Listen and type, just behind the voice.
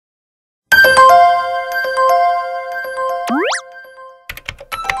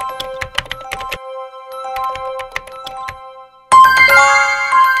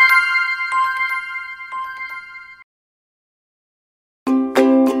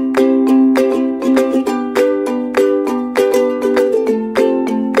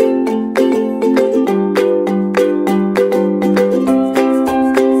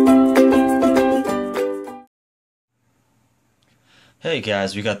Hey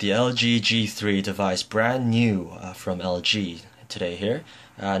guys, we got the LG G3 device brand new from LG today here.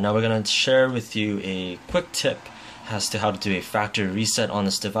 Now we're going to share with you a quick tip as to how to do a factory reset on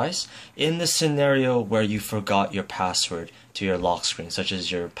this device in the scenario where you forgot your password to your lock screen, such as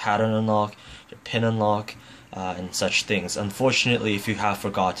your pattern unlock, your pin unlock, and such things. Unfortunately, if you have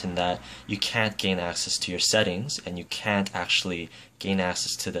forgotten that, you can't gain access to your settings and you can't actually gain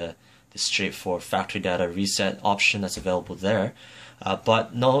access to the straightforward factory data reset option that's available there.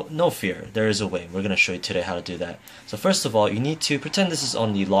 But no fear, there is a way. We're going to show you today how to do that. So first of all, you need to pretend this is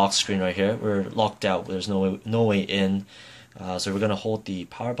on the lock screen right here. We're locked out, there's no way in. So we're going to hold the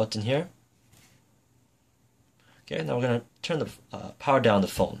power button here. Okay, now we're going to turn the power down the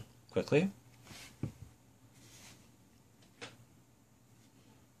phone quickly.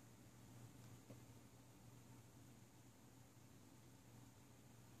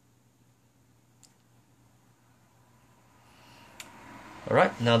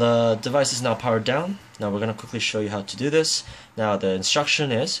 Alright, now the device is now powered down. Now we're going to quickly show you how to do this. Now the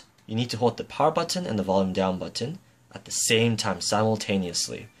instruction is, you need to hold the power button and the volume down button at the same time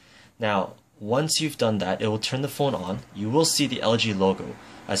simultaneously. Now once you've done that, it will turn the phone on. You will see the LG logo.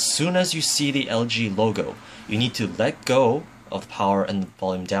 As soon as you see the LG logo, you need to let go of the power and the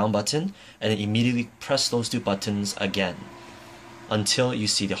volume down button and then immediately press those two buttons again until you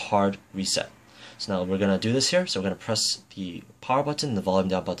see the hard reset. So now we're going to do this here. So we're going to press the power button and the volume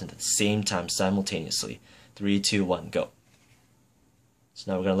down button at the same time simultaneously. 3, 2, 1, go.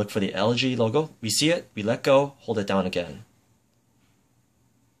 So now we're going to look for the LG logo. We see it, we let go, hold it down again.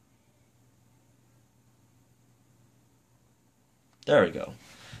 There we go.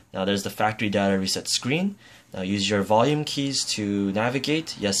 Now there's the factory data reset screen. Now use your volume keys to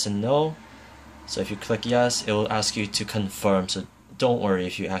navigate, yes and no. So if you click yes, it will ask you to confirm. So don't worry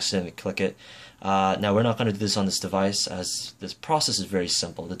if you accidentally click it. Now we're not going to do this on this device, as this process is very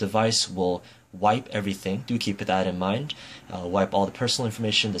simple. The device will wipe everything. Do keep that in mind. Wipe all the personal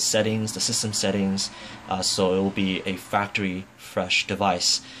information, the settings, the system settings, so it will be a factory fresh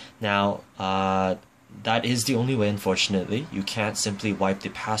device. Now that is the only way, unfortunately. You can't simply wipe the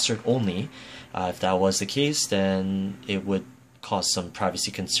password only. If that was the case, then it would cause some privacy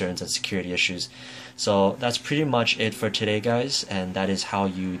concerns and security issues. So that's pretty much it for today, guys, and that is how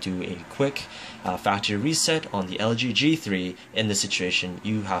you do a quick factory reset on the LG G3 in the situation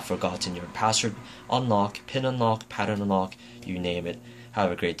you have forgotten your password unlock, pin unlock, pattern unlock, you name it.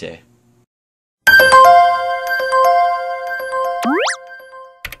 Have a great day.